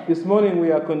This morning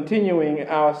we are continuing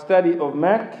our study of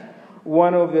Mark,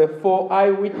 one of the 4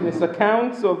 eyewitness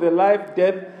accounts of the life,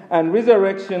 death, and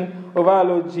resurrection of our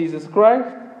Lord Jesus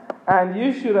Christ. And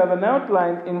you should have an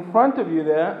outline in front of you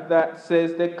there that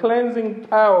says the cleansing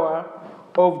power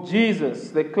of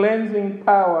Jesus. The cleansing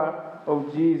power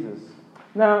of Jesus.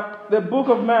 Now, the book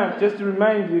of Mark, just to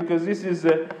remind you, because this is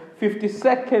the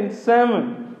 52nd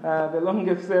sermon, the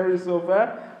longest series so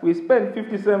far. We spent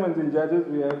 50 sermons in Judges.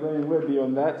 We are going way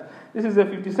beyond that. This is the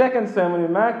 52nd sermon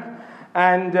in Mark.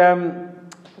 And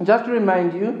just to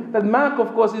remind you that Mark,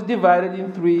 of course, is divided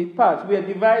in 3 parts. We are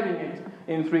dividing it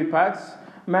in 3 parts.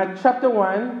 Mark chapter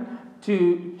 1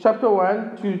 to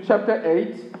chapter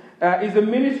 8 is the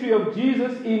ministry of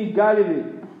Jesus in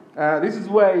Galilee. This is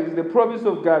where he is the province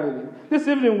of Galilee. This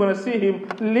evening we're going to see him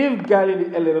leave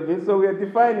Galilee a little bit, so we are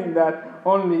defining that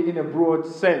only in a broad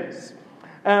sense.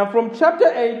 From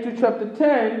chapter 8 to chapter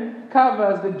 10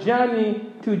 covers the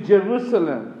journey to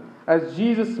Jerusalem as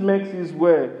Jesus makes his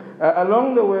way.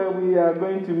 Along the way, we are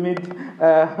going to meet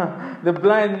the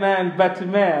blind man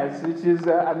Bartimaeus, which is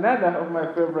another of my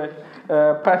favorite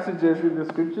passages in the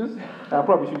scriptures. I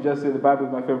probably should just say the Bible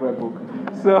is my favorite book.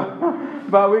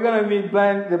 But we're going to meet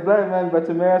the blind man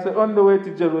Bartimaeus on the way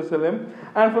to Jerusalem.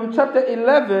 And from chapter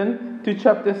 11 to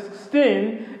chapter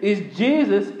 16 is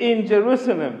Jesus in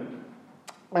Jerusalem.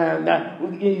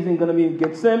 And he's going to be in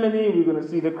Gethsemane. We're going to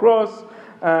see the cross.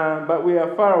 But we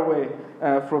are far away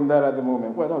from that at the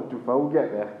moment. Well, not too far. We'll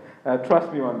get there.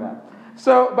 Trust me on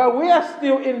that. But we are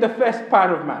still in the first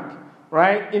part of Mark,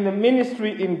 right? In the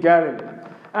ministry in Galilee.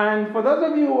 And for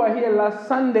those of you who were here last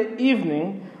Sunday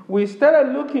evening, we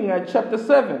started looking at chapter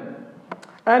 7.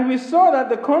 And we saw that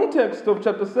the context of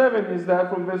chapter 7 is that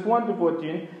from verse 1 to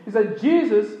 14, is that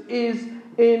Jesus is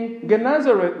in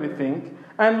Gennesaret, we think.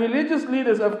 And religious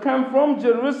leaders have come from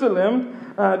Jerusalem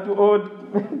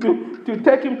to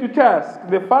take him to task.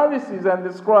 The Pharisees and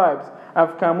the scribes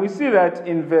have come. We see that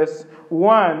in verse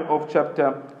 1 of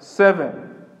chapter 7.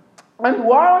 And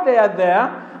while they are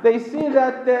there, they see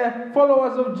that the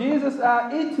followers of Jesus are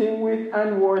eating with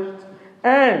unwashed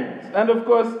hands. And of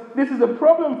course, this is a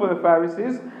problem for the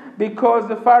Pharisees because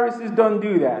the Pharisees don't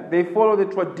do that. They follow the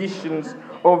traditions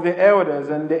of the elders.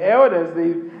 And the elders,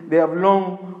 they have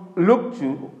long looked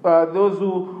to, those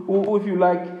who, if you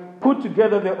like, put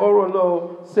together the oral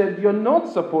law, said you're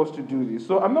not supposed to do this.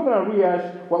 So I'm not going to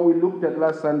rehash what we looked at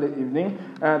last Sunday evening.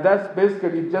 That's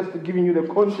basically just giving you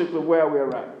the context of where we're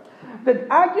at.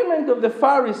 The argument of the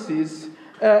Pharisees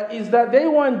is that they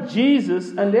want Jesus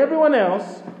and everyone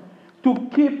else to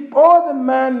keep all the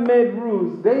man-made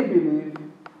rules they believe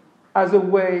as a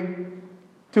way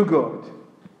to God.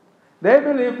 They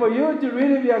believe for you to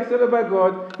really be accepted by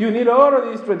God, you need all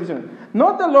of these traditions.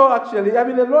 Not the law, actually. I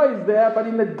mean, the law is there, but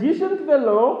in addition to the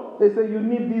law, they say you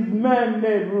need these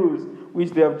man-made rules,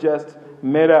 which they have just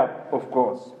made up, of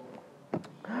course.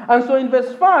 And so in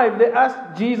verse 5, they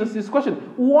ask Jesus this question: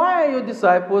 why are your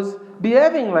disciples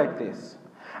behaving like this?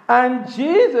 And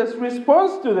Jesus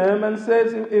responds to them and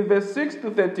says in verse 6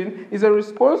 to 13, is a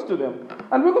response to them.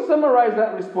 And we could summarize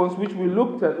that response, which we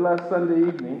looked at last Sunday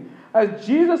evening, as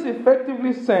Jesus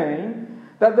effectively saying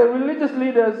that the religious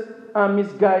leaders are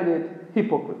misguided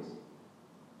hypocrites.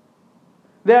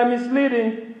 They are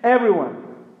misleading everyone.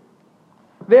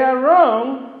 They are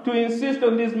wrong to insist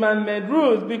on these man-made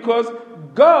rules because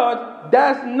God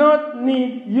does not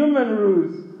need human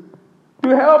rules to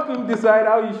help him decide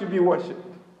how he should be worshipped.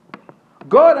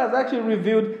 God has actually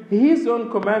revealed his own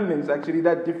commandments, actually,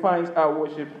 that defines how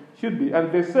worship should be. And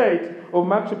verse 8 of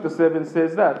Mark chapter 7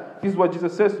 says that. This is what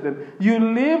Jesus says to them. You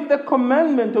leave the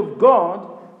commandment of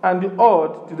God and the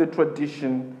odd to the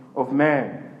tradition of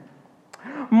man.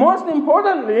 Most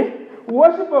importantly,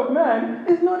 worship of man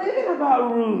is not even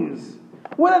about rules.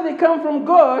 Whether they come from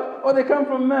God or they come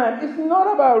from man, it's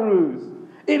not about rules.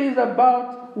 It is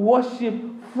about worship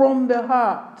from the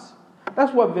heart.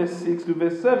 That's what verse 6 to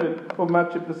verse 7 of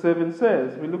Mark chapter 7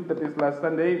 says. We looked at this last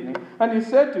Sunday evening. And he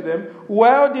said to them,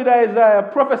 well did Isaiah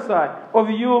prophesy of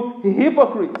you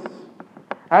hypocrites,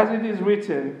 as it is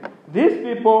written, these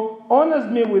people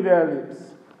honors me with their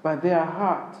lips, but their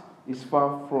heart is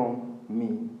far from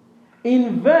me.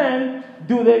 In vain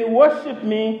do they worship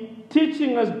me,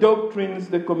 teaching as doctrines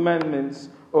the commandments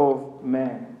of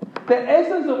man. The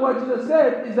essence of what Jesus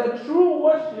said is that true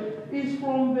worship is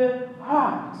from the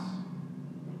heart.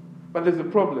 But there's a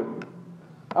problem.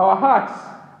 Our hearts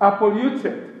are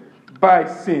polluted by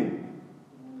sin.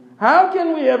 How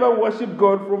can we ever worship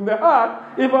God from the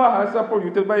heart if our hearts are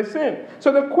polluted by sin?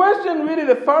 So the question really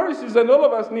the Pharisees and all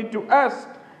of us need to ask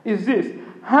is this: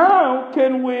 how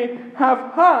can we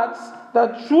have hearts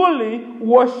that truly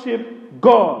worship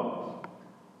God?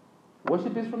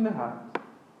 Worship is from the heart,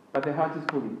 but the heart is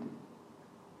polluted.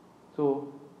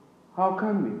 So, how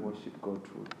can we worship God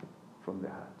truly from the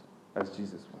heart, as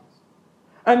Jesus wants?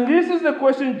 And this is the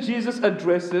question Jesus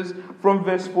addresses from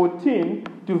verse 14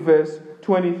 to verse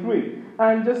 23.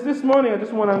 And just this morning, I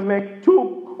just want to make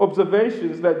two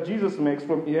observations that Jesus makes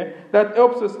from here that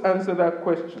helps us answer that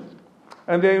question.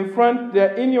 And they're in front,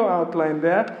 they're in your outline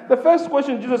there. The first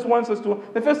thing Jesus wants us to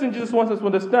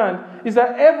understand is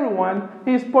that everyone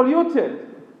is polluted.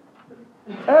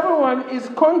 Everyone is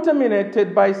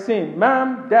contaminated by sin.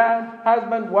 Mom, dad,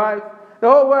 husband, wife, the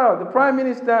whole world, the prime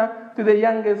minister to the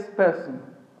youngest person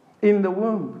in the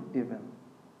womb even.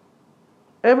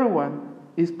 Everyone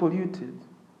is polluted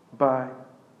by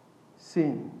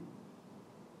sin.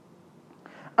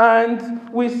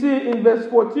 And we see in verse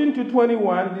 14 to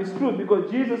 21 this truth, because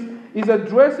Jesus is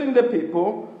addressing the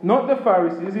people, not the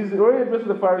Pharisees. He's already addressed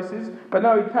the Pharisees, but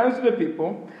now he turns to the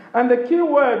people. And the key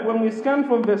word, when we scan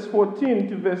from verse 14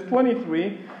 to verse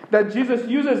 23, that Jesus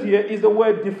uses here is the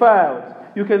word defiled.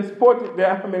 You can spot it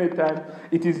there how many times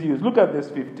it is used. Look at verse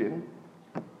 15.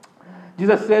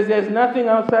 Jesus says there is nothing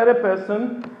outside a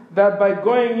person that by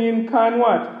going in can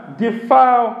what?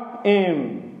 Defile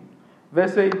him.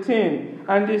 Verse 18.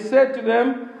 And he said to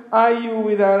them, are you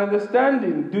without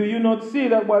understanding? Do you not see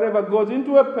that whatever goes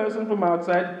into a person from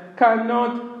outside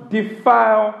cannot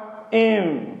defile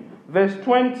him? Verse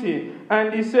 20.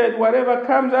 And he said, whatever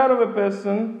comes out of a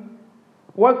person,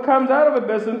 what comes out of a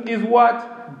person is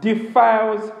what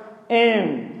defiles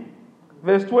him.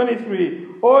 Verse 23.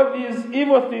 All these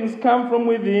evil things come from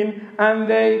within, and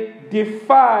they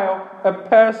defile a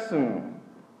person.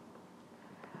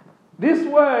 This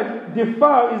word,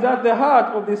 defile, is at the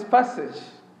heart of this passage.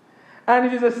 And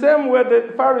it is the same word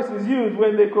that Pharisees used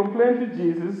when they complained to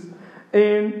Jesus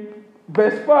in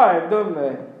verse 5, don't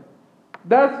they?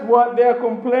 That's what they are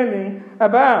complaining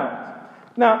about.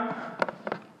 Now,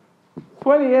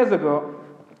 20 years ago,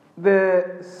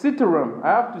 the Citarum, I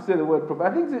have to say the word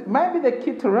properly, I think it might be the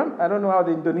Citarum, I don't know how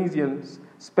the Indonesians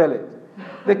spell it.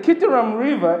 The Citarum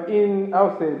River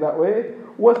I'll say it that way,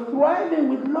 was thriving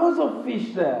with lots of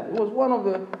fish there. It was one of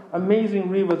the amazing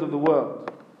rivers of the world.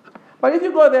 But if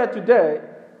you go there today,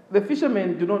 the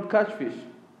fishermen do not catch fish.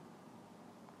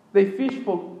 They fish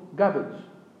for garbage.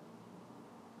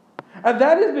 And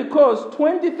that is because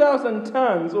 20,000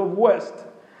 tons of waste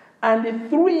and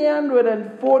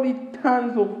 340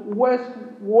 tons of waste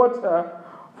water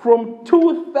from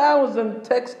 2,000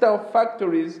 textile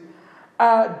factories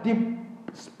are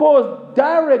disposed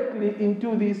directly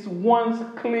into this once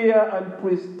clear and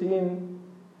pristine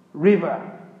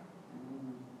river,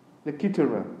 the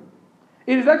Citarum.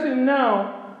 It is actually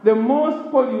now the most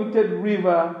polluted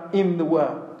river in the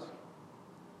world.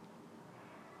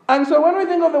 And so when we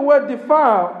think of the word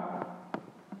defile,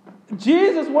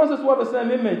 Jesus wants us to have the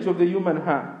same image of the human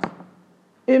heart.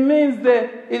 It means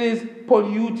that it is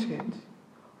polluted,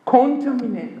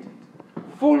 contaminated,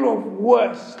 full of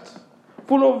worst,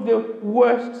 full of the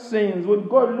worst sins. When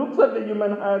God looks at the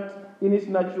human heart in its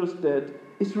natural state,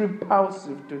 it's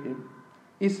repulsive to him.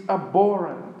 It's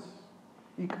abhorrent.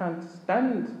 He can't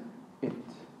stand it.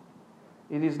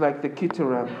 It is like the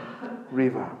Citarum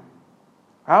River.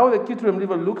 How the Citarum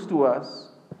River looks to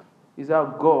us is how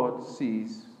God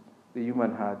sees the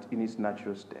human heart in its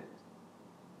natural state.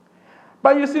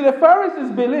 But you see, the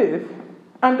Pharisees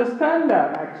understand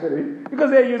that actually,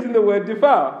 because they're using the word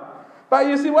defile. But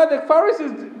you see, what the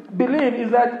Pharisees believe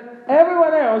is that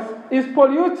everyone else is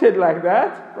polluted like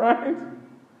that, right?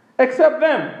 Except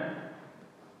them.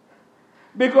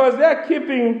 Because they're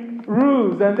keeping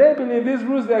rules, and they believe these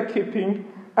rules they're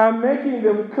keeping are making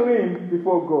them clean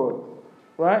before God,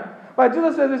 right? But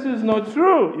Jesus says this is not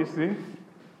true, you see.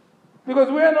 Because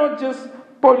we are not just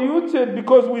polluted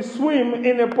because we swim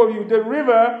in a polluted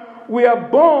river. We are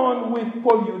born with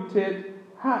polluted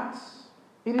hearts.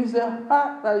 It is the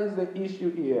heart that is the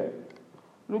issue here.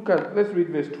 Let's read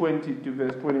verse 20 to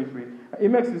verse 23. He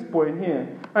makes this point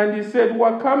here. And he said,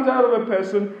 what comes out of a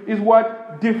person is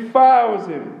what defiles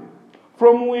him.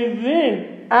 From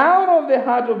within, out of the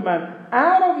heart of man,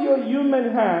 out of your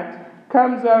human heart,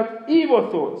 comes out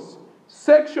evil thoughts,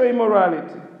 sexual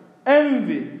immorality,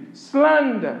 envy,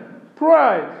 slander,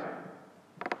 pride.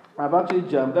 I've actually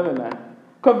jumped, haven't I?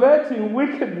 Coveting,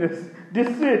 wickedness,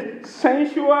 deceit,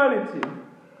 sensuality.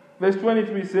 Verse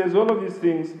 23 says, all of these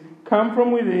things come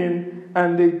from within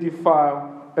and they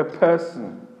defile a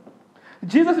person.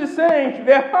 Jesus is saying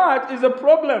their heart is a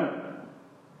problem.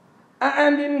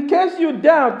 And in case you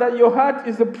doubt that your heart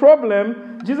is a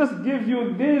problem, Jesus gives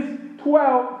you these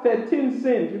 13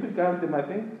 sins. You could count them, I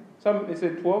think. Some may say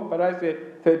 12, but I say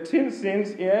 13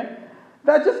 sins here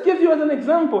That just gives you as an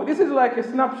example. This is like a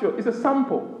snapshot. It's a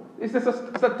sample. It's a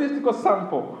statistical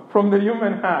sample from the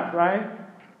human heart, right?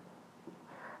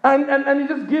 And it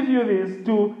just gives you this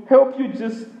to help you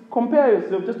just compare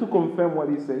yourself, just to confirm what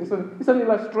he's saying. It's an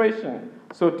illustration,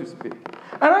 so to speak.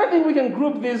 And I think we can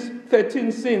group these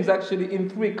 13 sins actually in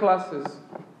 3 classes,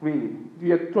 really.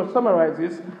 To summarize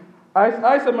this,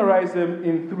 I summarize them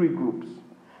in 3 groups.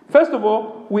 First of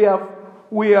all, we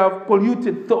have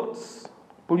polluted thoughts.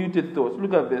 Polluted thoughts.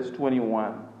 Look at verse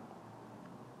 21.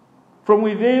 From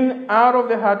within, out of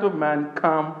the heart of man,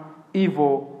 come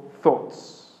evil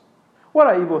thoughts. What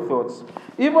are evil thoughts?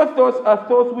 Evil thoughts are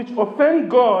thoughts which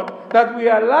offend God that we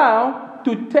allow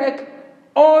to take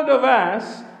hold of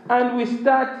us and we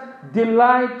start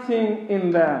delighting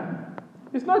in them.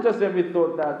 It's not just every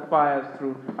thought that fires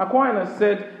through. Aquinas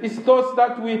said it's thoughts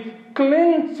that we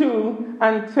cling to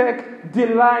and take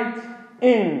delight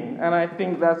in. And I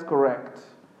think that's correct.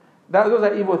 Those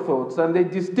are evil thoughts, and they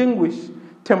distinguish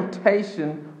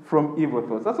temptation from evil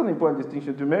thoughts. That's an important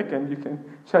distinction to make, and you can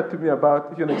chat to me about,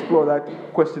 you can explore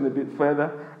that question a bit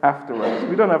further afterwards.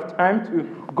 We don't have time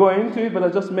to go into it, but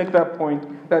I'll just make that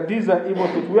point, that these are evil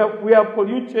thoughts. We have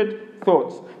polluted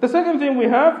thoughts. The second thing we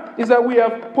have is that we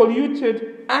have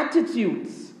polluted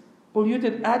attitudes.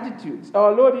 Polluted attitudes.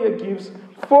 Our Lord here gives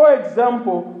 4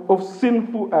 examples of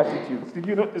sinful attitudes. Did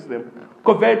you notice them?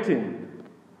 Coveting,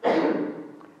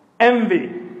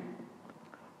 envy,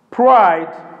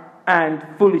 pride, and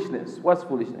foolishness. What's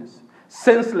foolishness?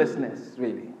 Senselessness,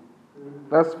 really.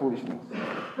 That's foolishness.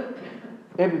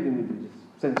 Everything we do is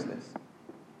senseless.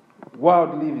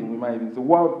 Wild living, we might even say,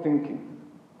 wild thinking.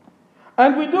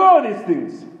 And we do all these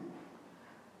things.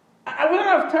 We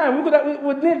don't have time. We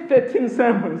would need 13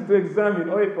 sermons to examine,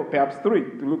 or perhaps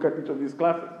 3 to look at each of these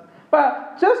classes.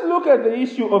 But just look at the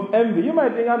issue of envy. You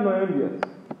might think I'm not envious.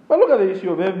 But look at the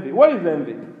issue of envy. What is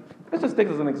envy? Let's just take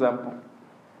it as an example.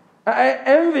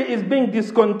 Envy is being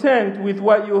discontent with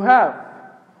what you have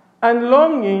and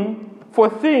longing for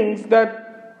things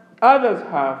that others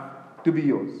have to be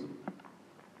yours.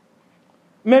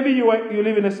 Maybe you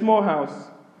live in a small house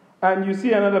and you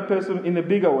see another person in a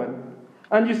bigger one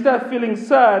and you start feeling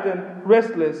sad and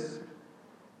restless.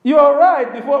 You're all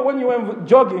right before when you went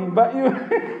jogging, but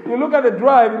you look at the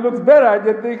drive, it looks better, and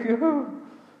you think,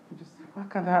 why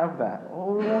can't I have that?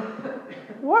 Oh,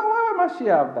 why must she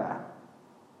have that?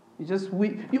 All of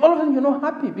a sudden you're not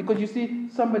happy because you see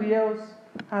somebody else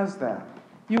has that.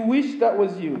 You wish that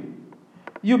was you.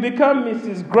 You become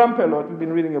Mrs. Grumpelot. We've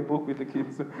been reading a book with the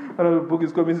kids. Another book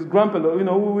is called Mrs. Grumpelot. We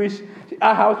wish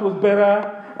our house was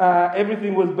better,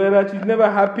 everything was better. She's never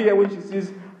happier when she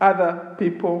sees other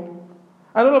people.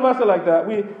 And all of us are like that.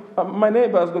 My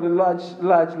neighbor's got a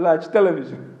large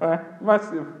television, right?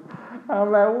 Massive.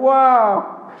 I'm like,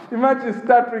 wow, imagine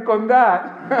Star Trek on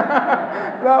that.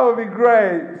 That would be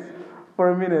great. For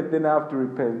a minute, then I have to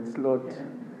repent. Lord,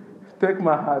 take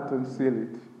my heart and seal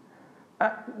it.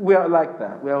 We are like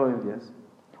that. We are envious.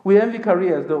 We envy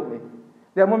careers, don't we?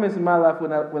 There are moments in my life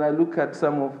when I look at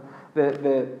some of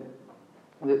the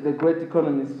great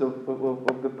economists of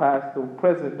the past or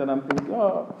present, and I'm thinking,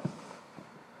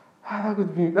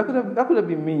 that could have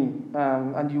been me.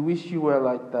 And you wish you were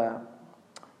like that.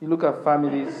 You look at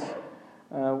families.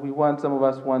 Some of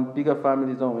us want bigger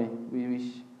families, don't we? We wish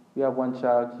we have one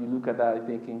child. You look at that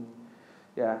thinking,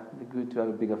 yeah, it'd be good to have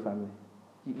a bigger family.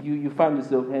 You find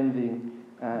yourself envying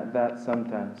that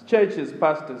sometimes. Churches,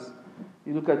 pastors.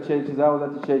 You look at churches. I was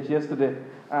at the church yesterday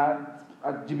at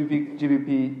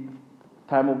GBP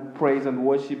time of praise and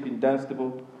worship in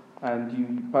Dunstable,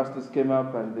 and pastors came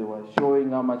up and they were showing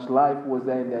how much life was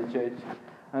there in their church.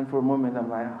 And for a moment, I'm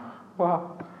like,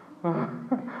 wow,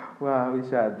 I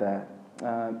wish I had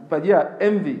that. But yeah,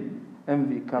 envy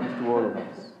comes to all of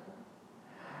us.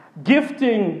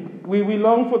 Gifting, we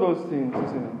long for those things,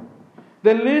 isn't it?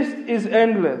 The list is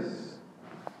endless.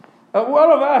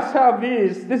 All of us have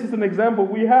these. This is an example.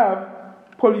 We have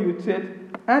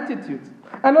polluted attitudes.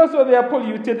 And also there are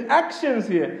polluted actions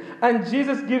here. And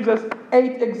Jesus gives us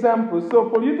 8 examples. So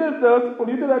polluted thoughts,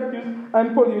 polluted attitudes,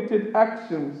 and polluted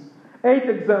actions. 8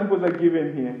 examples are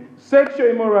given here. Sexual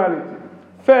immorality,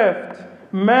 theft,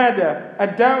 murder,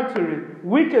 adultery,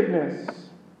 wickedness,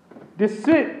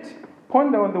 deceit.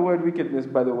 Ponder on the word wickedness,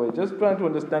 by the way. Just trying to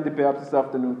understand it perhaps this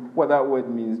afternoon, what that word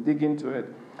means. Dig into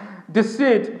it.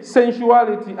 Deceit,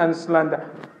 sensuality, and slander.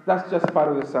 That's just part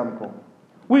of the sample.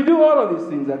 We do all of these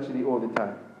things actually all the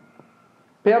time.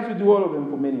 Perhaps we do all of them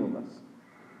for many of us.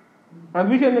 And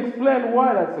we can explain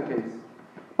why that's the case.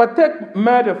 But take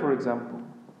murder, for example.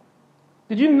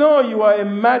 Did you know you are a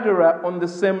murderer on the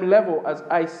same level as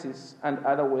ISIS and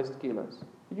other West killers?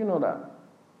 Did you know that?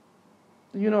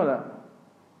 Did you know that?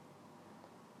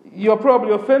 You're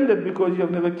probably offended because you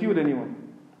have never killed anyone.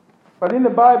 But in the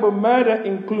Bible, murder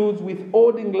includes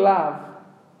withholding love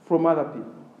from other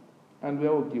people. And we're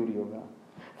all guilty of that.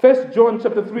 1 John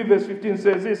chapter 3 verse 15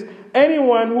 says this: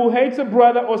 anyone who hates a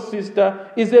brother or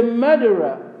sister is a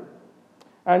murderer.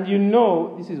 And you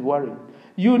know, this is worrying,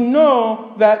 you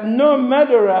know that no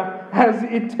murderer has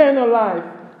eternal life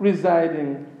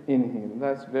residing in him.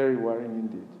 That's very worrying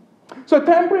indeed. So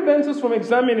time prevents us from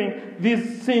examining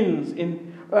these sins.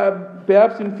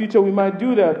 Perhaps in future we might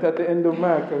do that at the end of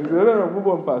Mark.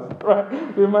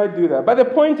 Right? We might do that. But the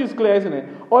point is clear, isn't it?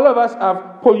 All of us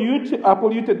are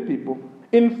polluted people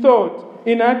in thought,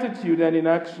 in attitude, and in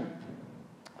action.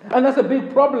 And that's a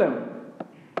big problem.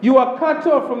 You are cut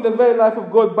off from the very life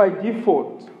of God by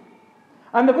default.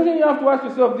 And the question you have to ask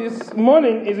yourself this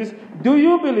morning is this: do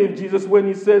you believe Jesus when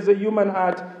he says a human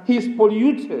heart is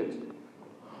polluted?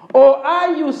 Or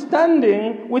are you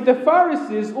standing with the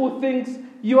Pharisees who thinks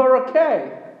you are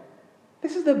okay?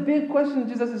 This is the big question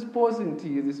Jesus is posing to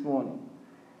you this morning.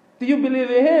 Do you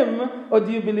believe in him or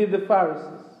do you believe the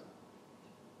Pharisees?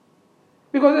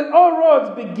 Because all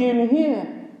roads begin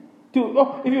here.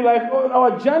 If you like,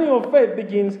 our journey of faith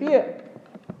begins here.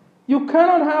 You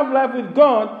cannot have life with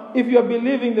God if you are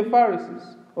believing the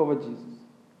Pharisees over Jesus.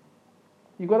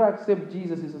 You've got to accept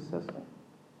Jesus' assessment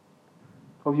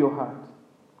of your heart,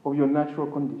 of your natural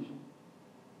condition.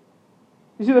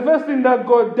 You see, the first thing that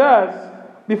God does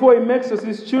before he makes us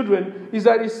his children is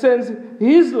that he sends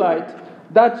his light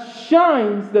that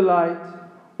shines the light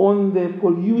on the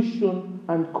pollution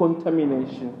and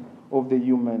contamination of the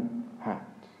human heart.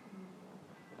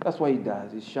 That's what he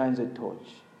does. He shines a torch.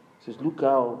 He says, look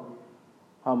how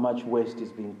much waste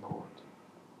is being poured.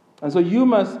 And so you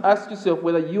must ask yourself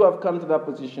whether you have come to that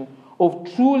position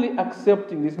of truly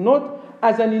accepting this, not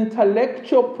as an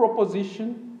intellectual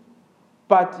proposition,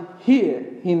 but here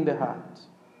in the heart.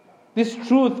 This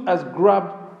truth has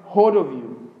grabbed hold of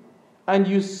you, and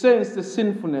you sense the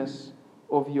sinfulness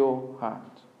of your heart.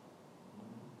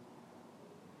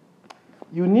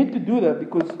 You need to do that,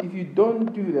 because if you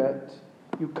don't do that,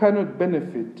 you cannot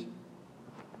benefit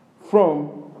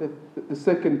from the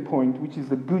second point, which is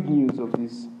the good news of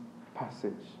this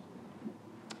passage.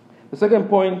 The second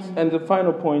point and the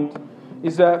final point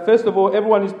is that, first of all,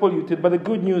 everyone is polluted, but the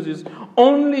good news is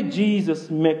only Jesus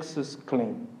makes us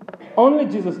clean. Only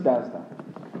Jesus does that.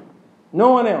 No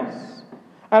one else.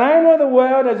 And I know the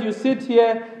world, as you sit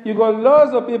here, you've got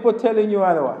lots of people telling you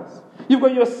otherwise. You've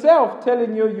got yourself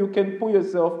telling you you can pull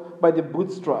yourself by the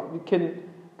bootstrap. You can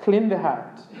clean the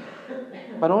heart.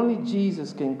 But only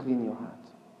Jesus can clean your heart.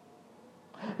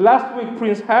 Last week,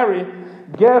 Prince Harry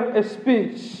gave a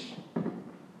speech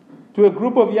to a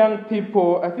group of young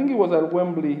people. I think it was at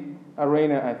Wembley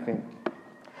Arena, I think.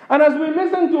 And as we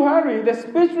listened to Harry, the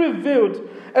speech revealed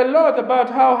a lot about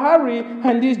how Harry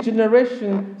and his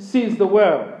generation sees the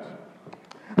world.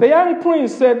 The young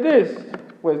prince said this.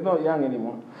 Well, he's not young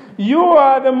anymore. You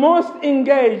are the most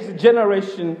engaged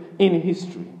generation in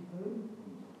history.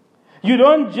 You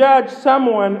don't judge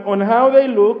someone on how they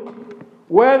look,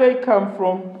 where they come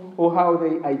from, or how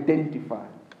they identify.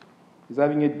 He's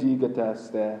having a dig at us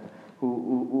there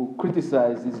who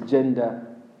criticize this gender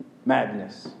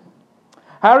madness.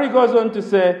 Harry goes on to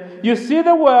say, you see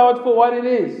the world for what it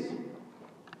is.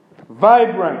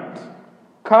 Vibrant,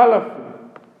 colorful,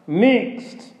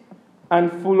 mixed,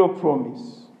 and full of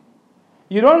promise.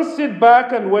 You don't sit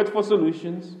back and wait for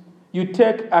solutions. You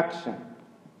take action.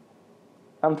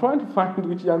 I'm trying to find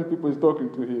which young people he's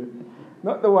talking to here.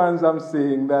 Not the ones I'm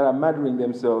seeing that are murdering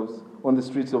themselves on the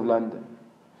streets of London.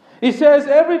 He says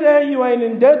every day you are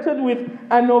inundated with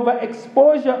an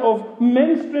overexposure of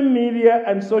mainstream media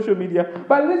and social media.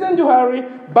 But listen to Harry,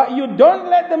 but you don't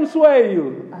let them sway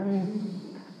you. I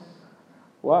mean,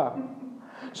 wow.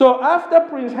 So after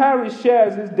Prince Harry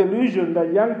shares his delusion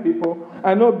that young people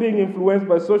are not being influenced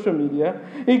by social media,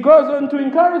 he goes on to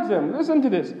encourage them. Listen to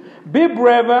this. Be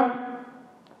braver,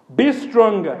 be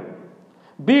stronger,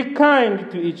 be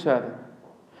kind to each other,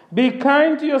 be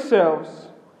kind to yourselves,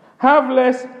 have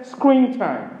less screen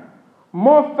time,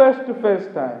 more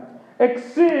face-to-face time,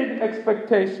 exceed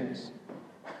expectations,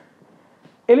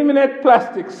 eliminate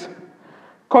plastics,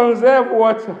 conserve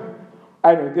water,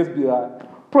 I know, just be that.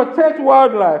 Protect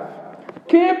wildlife,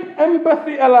 keep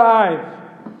empathy alive,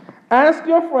 ask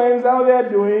your friends how they are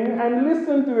doing and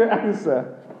listen to the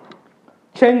answer.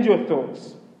 Change your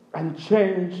thoughts and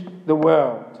change the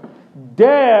world.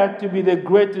 Dare to be the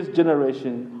greatest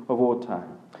generation of all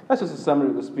time. That's just a summary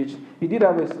of the speech. He did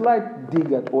have a slight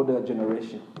dig at older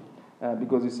generation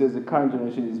because he says the current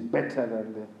generation is better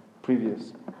than the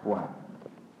previous one.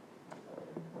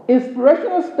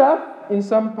 Inspirational stuff in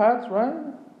some parts, right?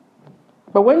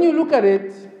 But when you look at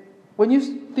it, when you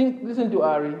listen to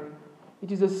Ari,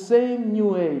 it is the same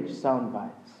New Age sound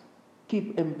bites.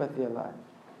 Keep empathy alive.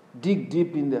 Dig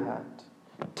deep in the heart.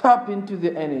 Tap into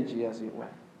the energy, as it were.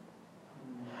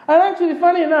 And actually,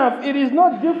 funny enough, it is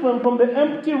not different from the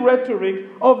empty rhetoric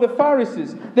of the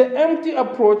Pharisees, the empty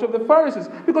approach of the Pharisees.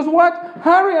 Because what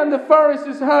Harry and the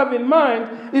Pharisees have in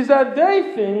mind is that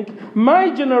they think my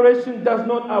generation does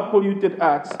not have polluted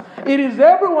acts. It is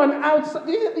everyone outside.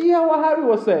 You hear what Harry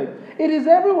was saying? It is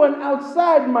everyone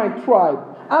outside my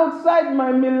tribe, outside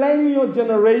my millennial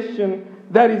generation,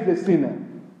 that is the sinner.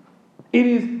 It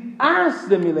is us,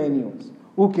 the millennials,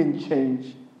 who can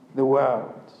change the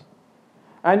world.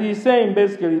 And he's saying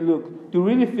basically, look, to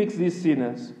really fix these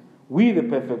sinners, we the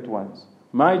perfect ones,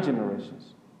 my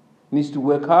generations, needs to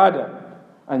work harder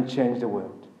and change the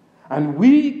world. And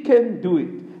we can do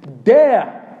it.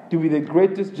 Dare to be the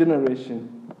greatest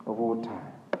generation of all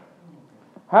time.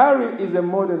 Harry is a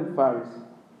modern Pharisee.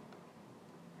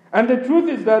 And the truth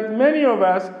is that many of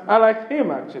us are like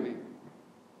him, actually.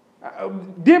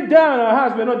 Deep down in our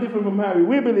hearts, we're not different from Harry.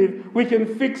 We believe we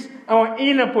can fix our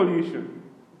inner pollution.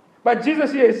 But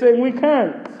Jesus here is saying we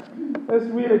can't. Let's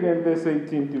read again verse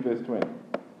 18 to verse 20.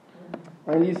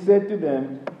 And he said to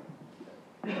them,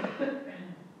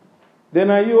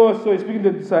 then are you also, speaking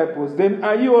to the disciples, then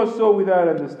are you also without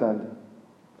understanding?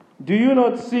 Do you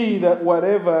not see that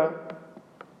whatever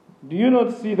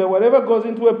goes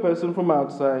into a person from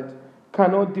outside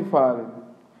cannot defile him,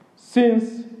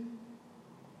 since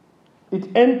it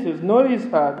enters not his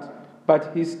heart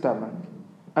but his stomach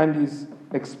and is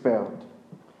expelled?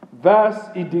 Thus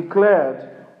he declared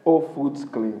all foods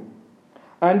clean.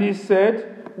 And he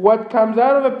said, what comes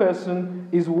out of a person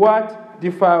is what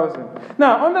defiles him.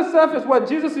 Now, on the surface, what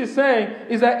Jesus is saying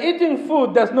is that eating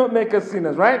food does not make us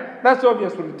sinners, right? That's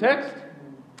obvious from the text.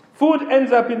 Food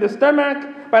ends up in the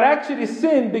stomach, but actually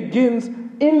sin begins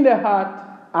in the heart,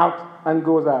 out, and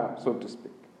goes out, so to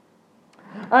speak.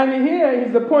 And here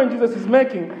is the point Jesus is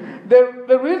making.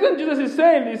 The reason Jesus is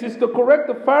saying this is to correct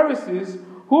the Pharisees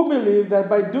who believe that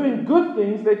by doing good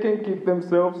things they can keep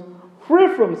themselves free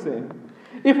from sin.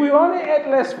 If we only ate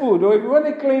less food, or if we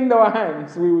only cleaned our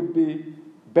hands, we would be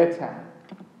better.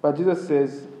 But Jesus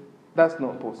says that's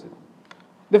not possible.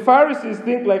 The Pharisees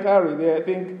think like Harry. They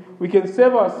think we can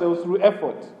save ourselves through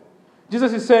effort.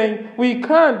 Jesus is saying we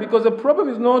can't, because the problem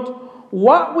is not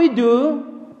what we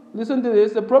do. Listen to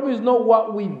this. The problem is not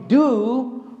what we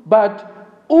do,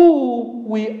 but who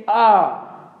we are.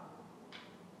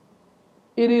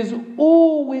 It is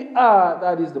who we are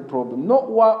that is the problem, not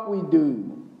what we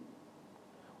do.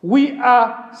 We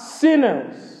are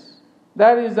sinners.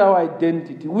 That is our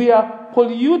identity. We are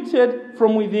polluted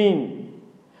from within.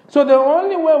 So the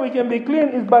only way we can be clean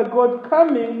is by God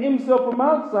coming himself from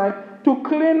outside to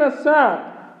clean us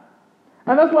up.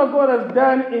 And that's what God has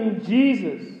done in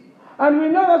Jesus. And we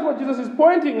know that's what Jesus is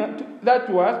pointing that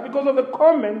to us because of the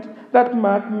comment that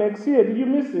Mark makes here. Did you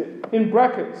miss it? In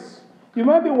brackets. You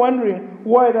might be wondering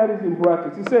why that is in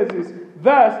brackets. He says this,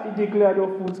 thus he declared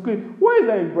all foods clean. Why is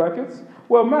that in brackets?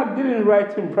 Well, Mark didn't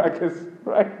write in brackets,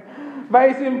 right? But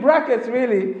it's in brackets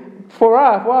really for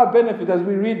our benefit as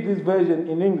we read this version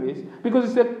in English,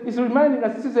 because it's reminding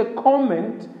us this is a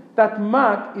comment that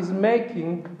Mark is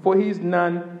making for his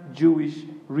non-Jewish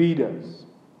readers.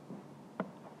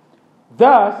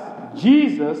 Thus,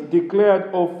 Jesus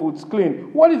declared all foods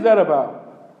clean. What is that about?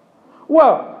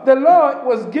 Well, the law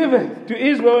was given to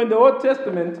Israel in the Old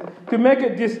Testament to make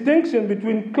a distinction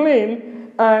between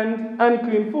clean and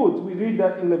unclean foods. We read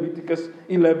that in Leviticus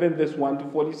 11, verse 1 to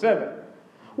 47.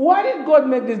 Why did God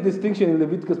make this distinction in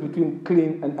Leviticus between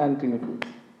clean and unclean foods?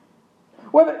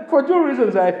 Well, for two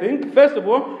reasons, I think. First of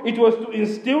all, it was to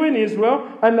instill in Israel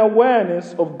an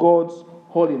awareness of God's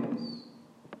holiness.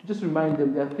 To just remind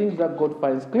them there are things that God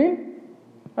finds clean,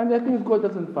 and there are things God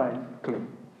doesn't find clean,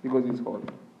 because He's holy.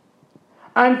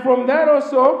 And from that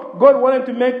also, God wanted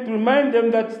to remind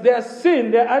them that their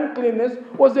sin, their uncleanness,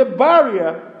 was a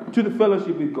barrier to the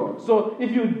fellowship with God. So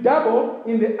if you dabble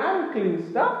in the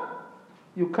unclean stuff,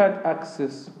 you can't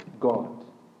access God,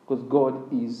 because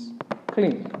God is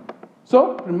clean.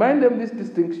 So remind them this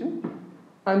distinction,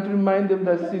 and remind them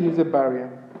that sin is a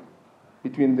barrier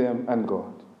between them and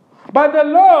God. But the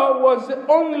law was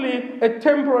only a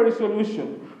temporary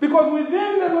solution, because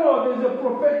within the law there's a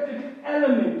prophetic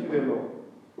element to the law.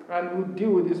 And we'll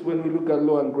deal with this when we look at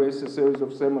Law and Grace, a series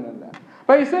of sermons on that.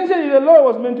 But essentially, the law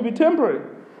was meant to be temporary,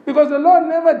 because the law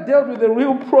never dealt with the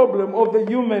real problem of the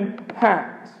human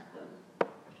heart.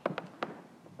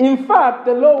 In fact,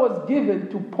 the law was given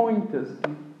to point us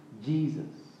to Jesus.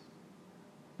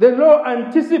 The law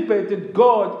anticipated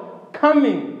God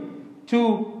coming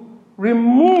to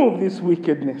remove this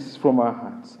wickedness from our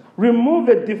hearts. Remove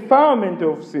the defilement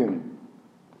of sin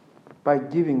by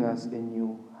giving us a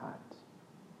new heart.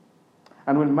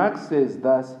 And when Mark says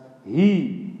thus,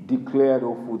 he declared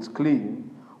all foods clean,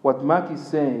 what Mark is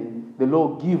saying, the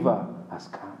lawgiver has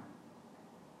come.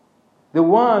 The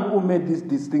one who made this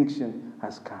distinction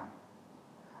has come.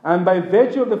 And by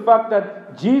virtue of the fact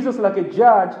that Jesus, like a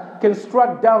judge, can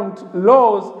strike down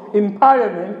laws in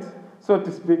parliament, so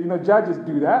to speak, judges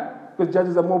do that, because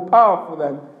judges are more powerful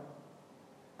than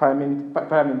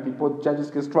parliament people.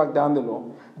 Judges can strike down the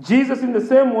law. Jesus, in the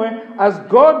same way, as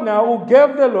God now, who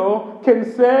gave the law,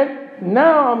 can say,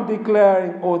 now I'm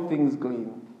declaring all things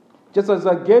clean. Just as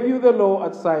I gave you the law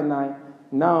at Sinai,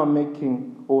 now I'm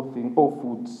making all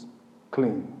foods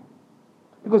clean.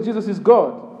 Because Jesus is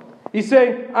God. He's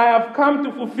saying, I have come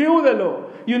to fulfill the law.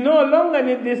 You no longer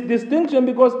need this distinction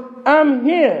because I'm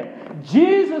here.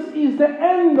 Jesus is the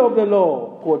end of the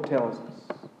law, Paul tells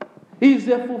us. He's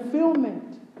the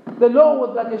fulfillment. The law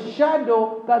was like a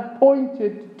shadow that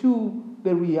pointed to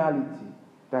the reality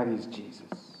that is Jesus.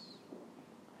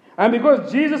 And because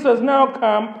Jesus has now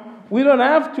come, we don't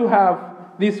have to have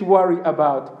this worry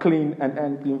about clean and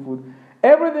unclean food.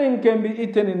 Everything can be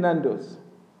eaten in Nando's.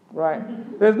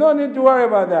 Right? There's no need to worry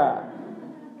about that.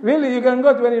 Really, you can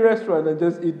go to any restaurant and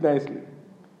just eat nicely.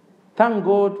 Thank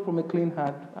God from a clean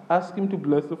heart. Ask Him to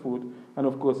bless the food and,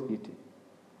 of course, eat it.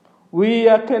 We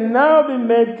can now be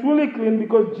made truly clean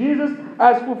because Jesus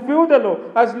has fulfilled the law,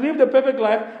 has lived a perfect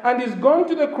life, and is gone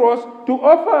to the cross to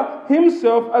offer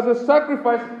Himself as a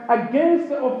sacrifice against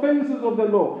the offenses of the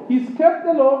law. He's kept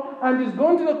the law and is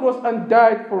gone to the cross and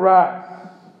died for us.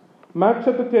 Mark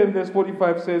chapter 10 verse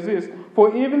 45 says this,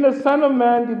 for even the Son of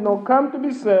Man did not come to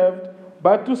be served,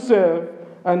 but to serve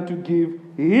and to give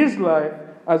His life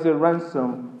as a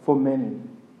ransom for many.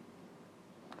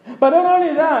 But not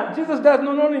only that, Jesus does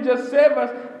not only just save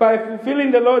us by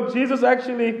fulfilling the law,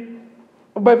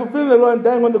 by fulfilling the law and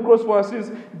dying on the cross for our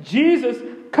sins, Jesus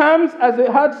comes as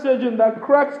a heart surgeon that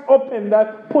cracks open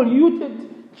that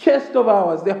polluted chest of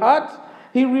ours, the heart.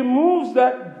 He removes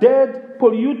that dead,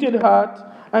 polluted heart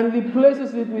and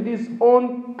replaces it with His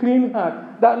own clean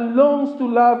heart that longs to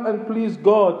love and please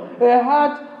God. A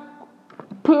heart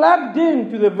plugged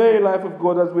into the very life of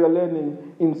God, as we are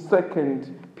learning in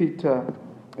 2 Peter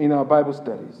in our Bible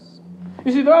studies.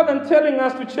 You see, rather than telling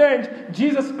us to change,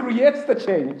 Jesus creates the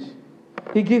change.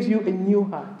 He gives you a new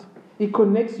heart. He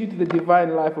connects you to the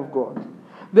divine life of God.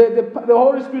 The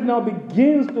Holy Spirit now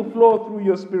begins to flow through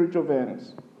your spiritual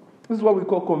veins. This is what we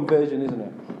call conversion, isn't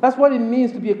it? That's what it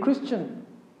means to be a Christian.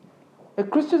 A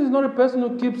Christian is not a person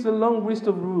who keeps a long list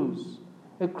of rules.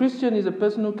 A Christian is a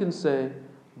person who can say,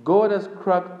 God has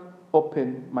cracked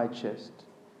open my chest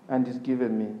and has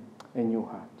given me a new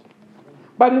heart.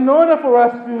 But in order for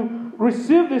us to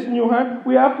receive this new heart,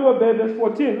 we have to obey verse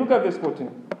 14. Look at verse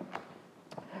 14.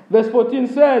 Verse 14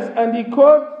 says, and He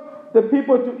called the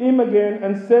people to Him again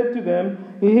and said to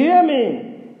them, hear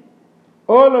me,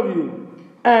 all of you,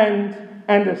 and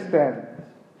understand.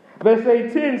 Verse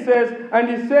 18 says, and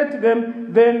He said to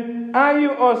them, then are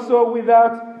you also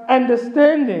without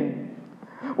understanding?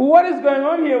 What is going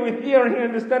on here with hearing and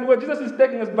understanding? Well, Jesus is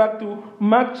taking us back to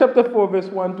Mark chapter 4, verse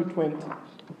 1 to 20.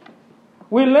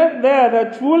 We learned there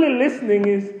that truly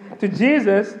listening to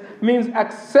Jesus means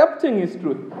accepting His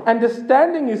truth,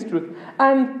 understanding His truth,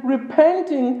 and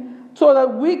repenting so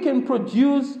that we can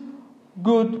produce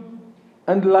good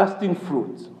and lasting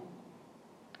fruit.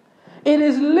 It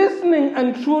is listening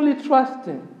and truly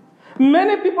trusting.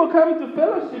 Many people come to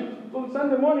fellowship on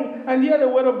Sunday morning and hear the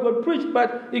word of God preached,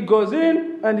 but it goes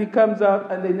in and it comes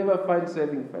out and they never find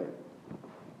saving faith.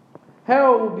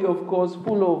 Hell will be, of course,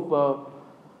 full of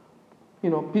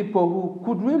people who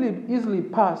could really easily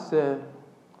pass a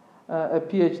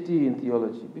PhD in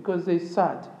theology because they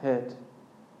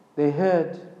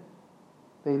heard,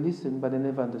 they listened, but they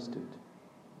never understood.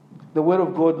 The word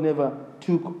of God never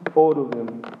took hold of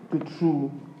them to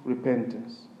true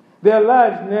repentance. Their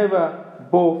lives never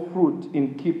bore fruit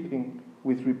in keeping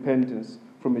with repentance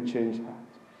from a changed heart.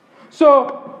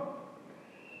 So,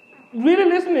 really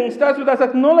listening starts with us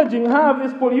acknowledging how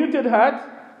this polluted heart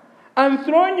and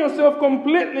throwing yourself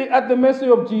completely at the mercy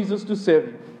of Jesus to save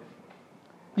you.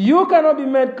 You cannot be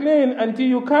made clean until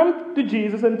you come to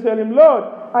Jesus and tell Him, Lord,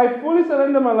 I fully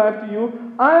surrender my life to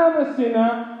you. I am a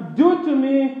sinner. Do to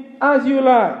me as you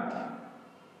like.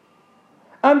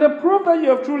 And the proof that you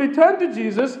have truly turned to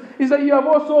Jesus is that you have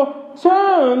also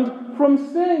turned from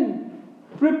sin.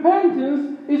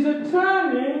 Repentance is a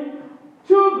turning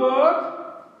to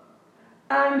God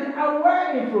and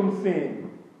away from sin.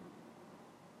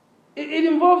 It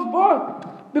involves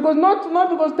both. Because not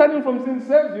because turning from sin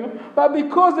saves you, but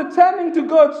because the turning to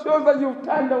God shows that you've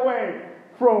turned away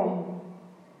from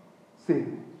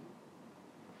sin.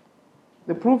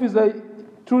 The proof is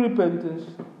that true repentance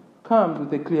comes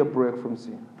with a clear break from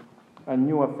sin and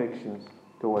new affections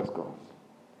towards God,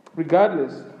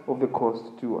 regardless of the cost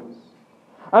to us.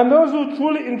 And those who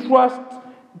truly entrust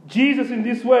Jesus in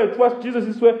this way, trust Jesus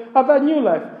this way, have that new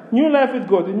life with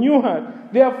God, a new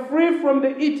heart. They are free from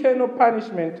the eternal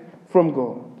punishment from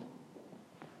God.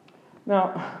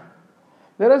 Now,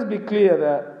 let us be clear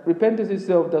that repentance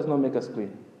itself does not make us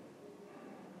clean.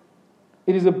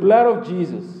 It is the blood of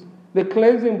Jesus, the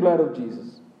cleansing blood of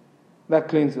Jesus, that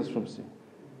cleanses us from sin.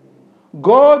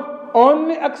 God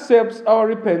only accepts our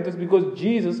repentance because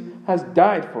Jesus has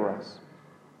died for us.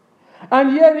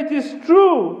 And yet it is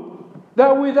true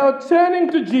that without turning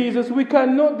to Jesus, we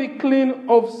cannot be clean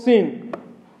of sin.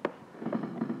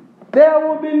 There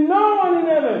will be no one in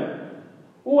heaven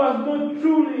who has not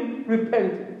truly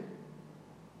repented.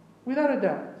 Without a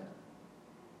doubt.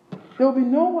 There will be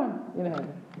no one in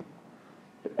heaven.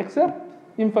 Except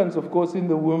infants, of course, in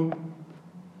the womb.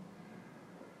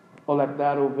 Or like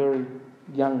that, or very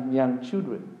young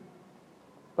children.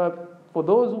 But for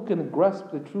those who can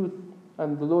grasp the truth,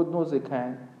 and the Lord knows they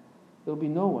can, there will be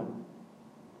no one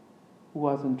who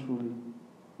hasn't truly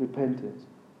repented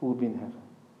who will be in heaven.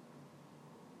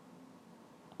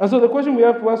 And so the question we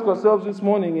have to ask ourselves this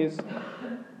morning is,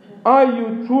 are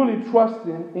you truly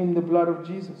trusting in the blood of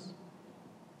Jesus?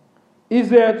 Is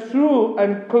there true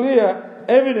and clear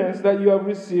evidence that you have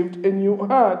received a new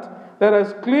heart that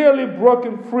has clearly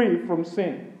broken free from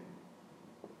sin?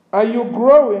 Are you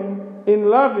growing in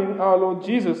loving our Lord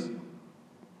Jesus?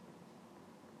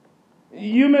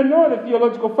 You may know the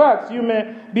theological facts. You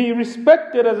may be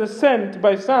respected as a saint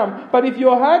by some. But if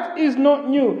your heart is not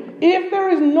new, if there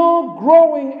is no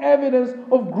growing evidence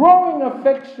of growing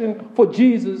affection for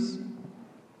Jesus,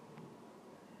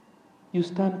 you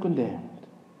stand condemned.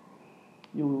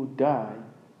 You will die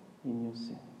in your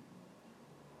sin.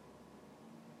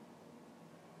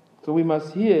 So we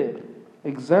must here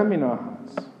examine our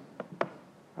hearts.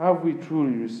 Have we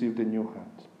truly received a new heart?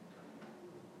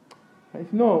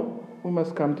 If no, we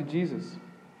must come to Jesus,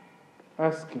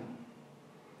 ask Him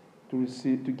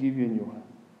to give you a new heart.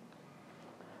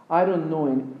 I don't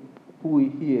know who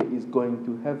here is going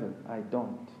to heaven. I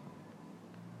don't.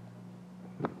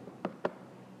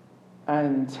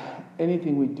 And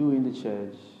anything we do in the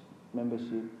church,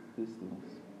 membership, these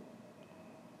things,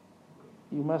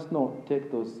 you must not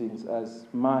take those things as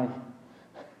my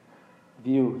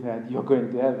view that you're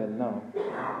going to heaven. No.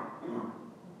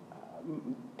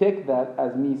 Take that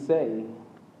as me saying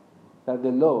that the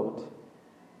Lord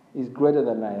is greater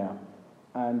than I am.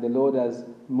 And the Lord has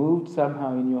moved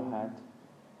somehow in your heart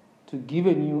to give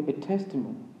you a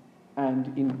testimony.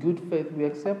 And in good faith we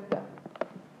accept that.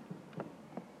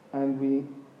 And we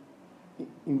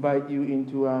invite you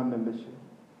into our membership.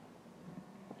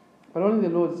 But only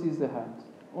the Lord sees the heart.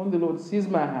 Only the Lord sees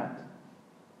my heart.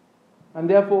 And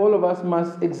therefore all of us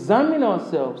must examine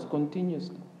ourselves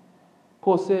continuously.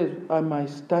 Paul says, am I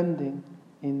standing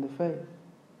in the faith?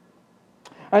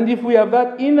 And if we have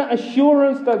that inner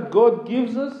assurance that God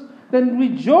gives us, then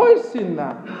rejoice in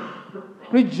that.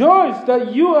 Rejoice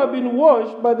that you have been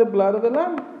washed by the blood of the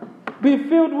Lamb. Be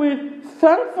filled with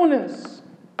thankfulness.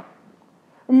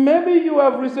 Maybe you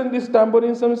have recently stumbled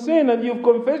in some sin and you've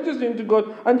confessed your sin to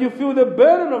God and you feel the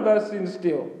burden of that sin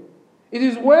still. It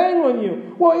is weighing on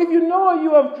you. Well, if you know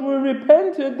you have truly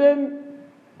repented, then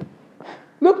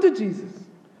look to Jesus.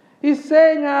 He's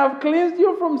saying, I have cleansed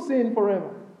you from sin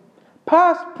forever.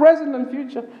 Past, present, and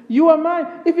future. You are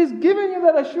mine. If He's given you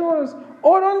that assurance,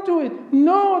 hold on to it.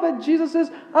 Know that Jesus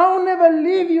says, I'll never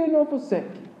leave you nor forsake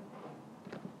you.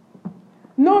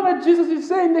 Know that Jesus is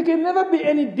saying there can never be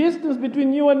any distance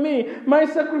between you and me. My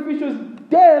sacrificial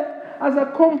death has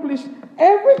accomplished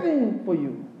everything for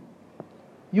you.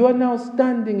 You are now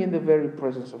standing in the very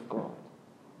presence of God.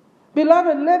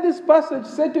 Beloved, let this passage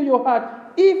say to your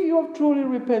heart, if you have truly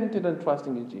repented and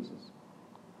trusting in Jesus,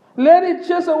 let it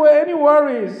chase away any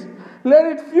worries. Let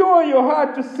it fuel your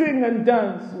heart to sing and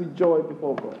dance with joy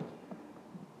before God.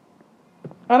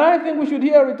 And I think we should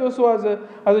hear it also as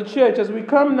a church, as we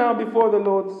come now before the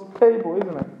Lord's table,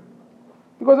 isn't it?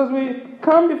 Because as we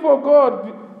come before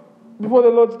God, before the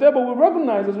Lord's table, we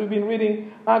recognize, as we've been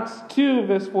reading Acts 2,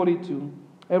 verse 42,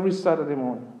 every Saturday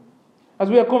morning, as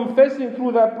we are confessing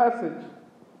through that passage,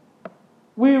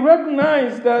 we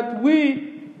recognize that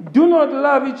we do not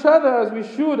love each other as we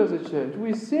should as a church.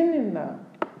 We sin in that.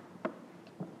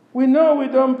 We know we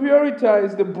don't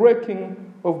prioritize the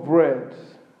breaking of bread.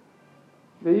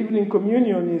 The evening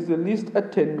communion is the least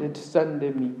attended Sunday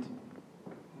meeting.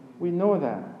 We know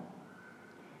that.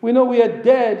 We know we are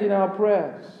dead in our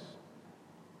prayers.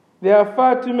 There are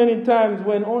far too many times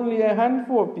when only a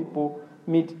handful of people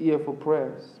meet here for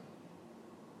prayers.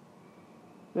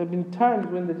 There have been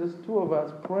times when there's just two of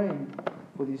us praying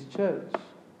for this church.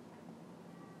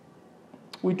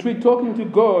 We treat talking to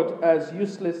God as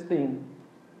useless thing,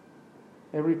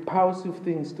 a repulsive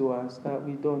things to us that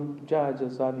we don't judge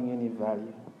as having any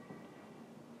value.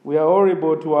 We are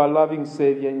horrible to our loving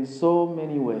Savior in so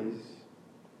many ways.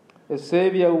 A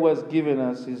Savior who has given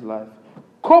us his life.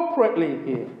 Corporately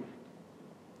here,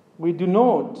 we do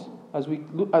not,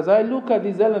 as I look at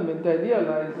this element, I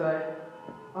realize that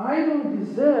I don't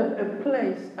deserve a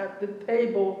place at the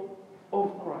table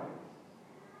of Christ.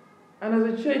 And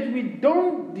as a church, we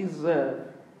don't deserve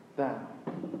that.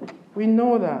 We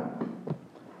know that.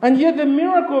 And yet the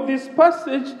miracle of this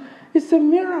passage is a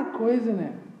miracle, isn't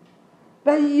it?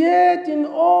 That yet in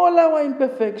all our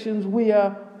imperfections, we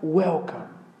are welcome.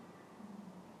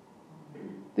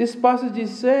 This passage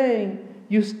is saying,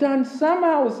 you stand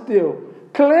somehow still,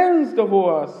 cleansed of all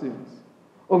our sins,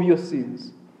 of your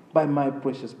sins, by my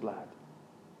precious blood.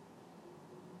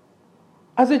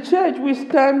 As a church, we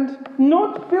stand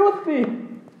not filthy,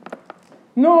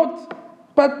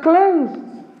 but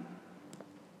cleansed.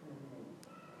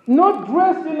 Not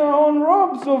dressed in our own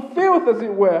robes of filth, as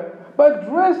it were, but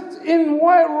dressed in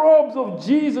white robes of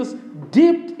Jesus,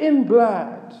 dipped in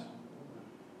blood.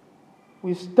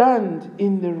 We stand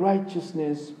in the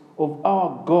righteousness of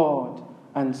our God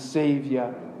and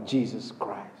Savior, Jesus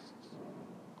Christ.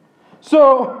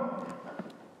 So,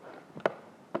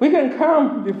 we can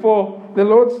come before the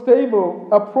Lord's table,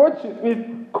 approach it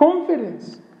with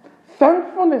confidence,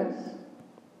 thankfulness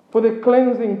for the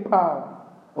cleansing power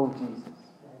of Jesus.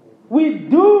 We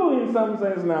do, in some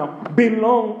sense now,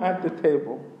 belong at the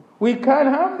table. We can't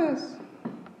have this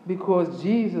because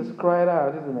Jesus cried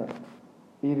out, isn't it?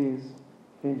 It is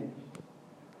finished.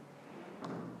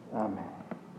 Amen.